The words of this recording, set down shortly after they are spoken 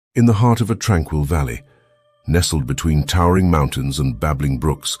In the heart of a tranquil valley, nestled between towering mountains and babbling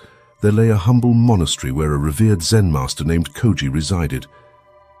brooks, there lay a humble monastery where a revered Zen master named Koji resided.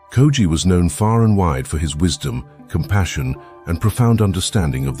 Koji was known far and wide for his wisdom, compassion, and profound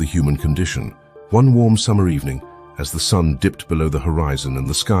understanding of the human condition. One warm summer evening, as the sun dipped below the horizon and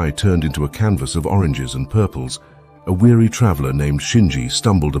the sky turned into a canvas of oranges and purples, a weary traveler named Shinji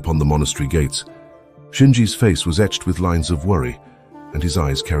stumbled upon the monastery gates. Shinji's face was etched with lines of worry, and his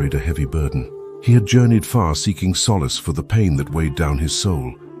eyes carried a heavy burden. He had journeyed far seeking solace for the pain that weighed down his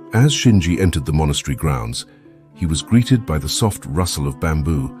soul. As Shinji entered the monastery grounds, he was greeted by the soft rustle of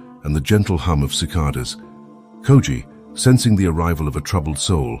bamboo and the gentle hum of cicadas. Koji, sensing the arrival of a troubled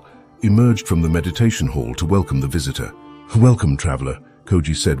soul, emerged from the meditation hall to welcome the visitor. "Welcome, traveler,"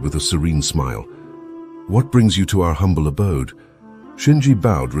 Koji said with a serene smile. "What brings you to our humble abode?" Shinji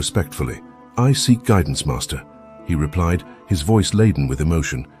bowed respectfully. "I seek guidance, master," he replied, his voice laden with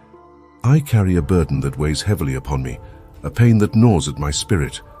emotion. "I carry a burden that weighs heavily upon me, a pain that gnaws at my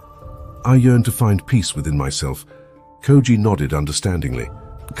spirit. I yearn to find peace within myself." Koji nodded understandingly.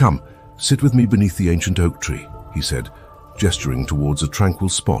 "Come, sit with me beneath the ancient oak tree," he said, gesturing towards a tranquil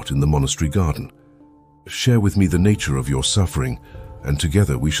spot in the monastery garden. "Share with me the nature of your suffering, and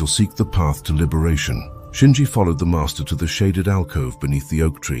together we shall seek the path to liberation." Shinji followed the master to the shaded alcove beneath the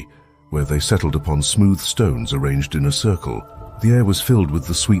oak tree, where they settled upon smooth stones arranged in a circle. The air was filled with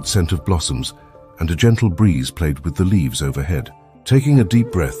the sweet scent of blossoms, and a gentle breeze played with the leaves overhead. Taking a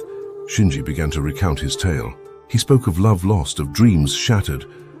deep breath, Shinji began to recount his tale. He spoke of love lost, of dreams shattered,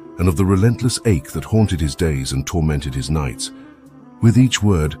 and of the relentless ache that haunted his days and tormented his nights. With each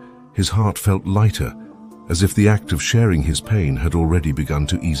word, his heart felt lighter, as if the act of sharing his pain had already begun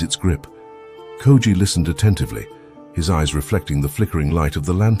to ease its grip. Koji listened attentively, his eyes reflecting the flickering light of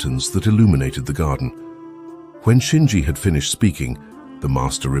the lanterns that illuminated the garden. When Shinji had finished speaking, the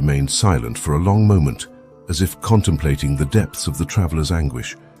master remained silent for a long moment, as if contemplating the depths of the traveler's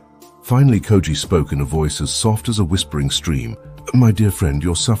anguish. Finally, Koji spoke in a voice as soft as a whispering stream. "My dear friend,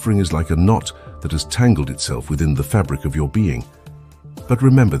 your suffering is like a knot that has tangled itself within the fabric of your being. But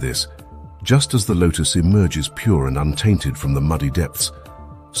remember this, just as the lotus emerges pure and untainted from the muddy depths,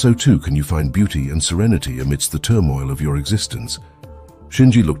 so too can you find beauty and serenity amidst the turmoil of your existence."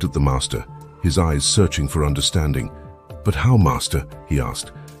 Shinji looked at the master, his eyes searching for understanding. "But how, master?" he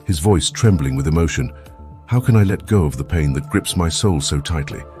asked, his voice trembling with emotion. "How can I let go of the pain that grips my soul so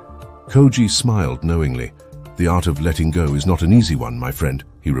tightly?" Koji smiled knowingly. "The art of letting go is not an easy one, my friend,"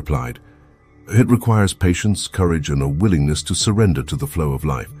 he replied. "It requires patience, courage, and a willingness to surrender to the flow of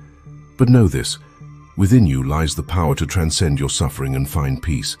life. But know this, within you lies the power to transcend your suffering and find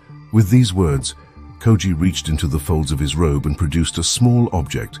peace." With these words, Koji reached into the folds of his robe and produced a small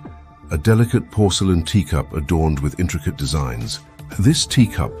object, a delicate porcelain teacup adorned with intricate designs. "This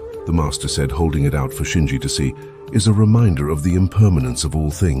teacup," the master said, holding it out for Shinji to see, "is a reminder of the impermanence of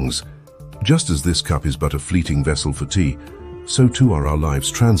all things. Just as this cup is but a fleeting vessel for tea, so too are our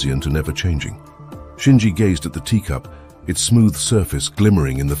lives transient and ever-changing." Shinji gazed at the teacup, its smooth surface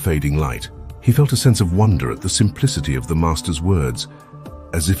glimmering in the fading light. He felt a sense of wonder at the simplicity of the master's words,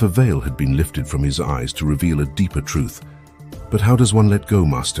 as if a veil had been lifted from his eyes to reveal a deeper truth. "But how does one let go,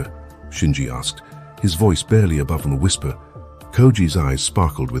 master?" Shinji asked, his voice barely above a whisper. Koji's eyes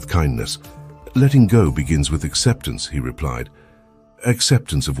sparkled with kindness. "Letting go begins with acceptance," he replied.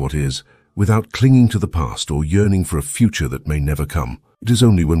 "Acceptance of what is, without clinging to the past or yearning for a future that may never come. It is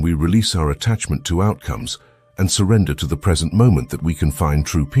only when we release our attachment to outcomes and surrender to the present moment that we can find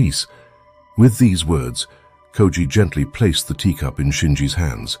true peace." With these words, Koji gently placed the teacup in Shinji's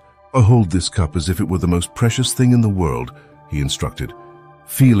hands. "Hold this cup as if it were the most precious thing in the world," he instructed.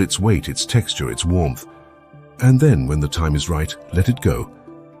 "Feel its weight, its texture, its warmth. And then, when the time is right, let it go."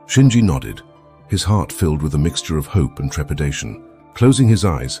 Shinji nodded, his heart filled with a mixture of hope and trepidation. Closing his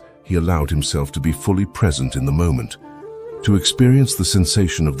eyes, he allowed himself to be fully present in the moment, to experience the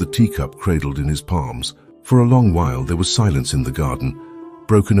sensation of the teacup cradled in his palms. For a long while there was silence in the garden,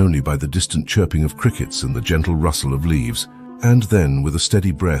 broken only by the distant chirping of crickets and the gentle rustle of leaves. And then, with a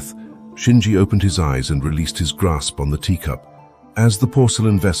steady breath, Shinji opened his eyes and released his grasp on the teacup. As the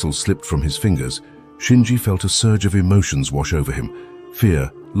porcelain vessel slipped from his fingers, Shinji felt a surge of emotions wash over him: fear,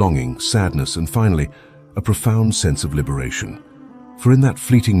 longing, sadness, and finally, a profound sense of liberation. For in that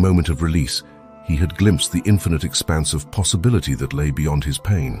fleeting moment of release, he had glimpsed the infinite expanse of possibility that lay beyond his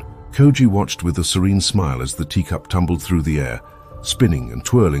pain. Koji watched with a serene smile as the teacup tumbled through the air, spinning and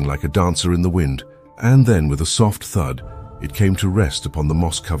twirling like a dancer in the wind. And then, with a soft thud, it came to rest upon the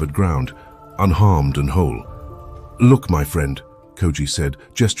moss-covered ground, unharmed and whole. "Look, my friend," Koji said,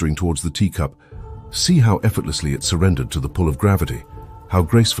 gesturing towards the teacup. "See how effortlessly it surrendered to the pull of gravity. how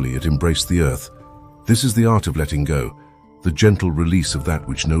gracefully it embraced the earth. This is the art of letting go, the gentle release of that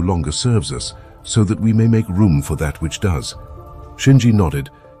which no longer serves us, so that we may make room for that which does. Shinji nodded,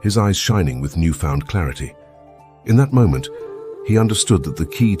 his eyes shining with newfound clarity. In that moment, he understood that the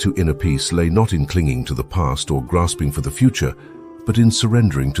key to inner peace lay not in clinging to the past or grasping for the future, but in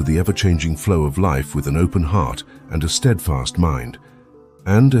surrendering to the ever-changing flow of life with an open heart and a steadfast mind.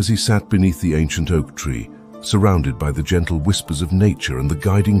 And as he sat beneath the ancient oak tree, surrounded by the gentle whispers of nature and the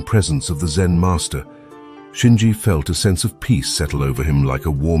guiding presence of the Zen master, Shinji felt a sense of peace settle over him like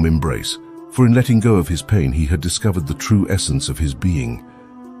a warm embrace. For in letting go of his pain, he had discovered the true essence of his being,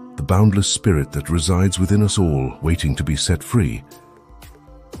 the boundless spirit that resides within us all, waiting to be set free.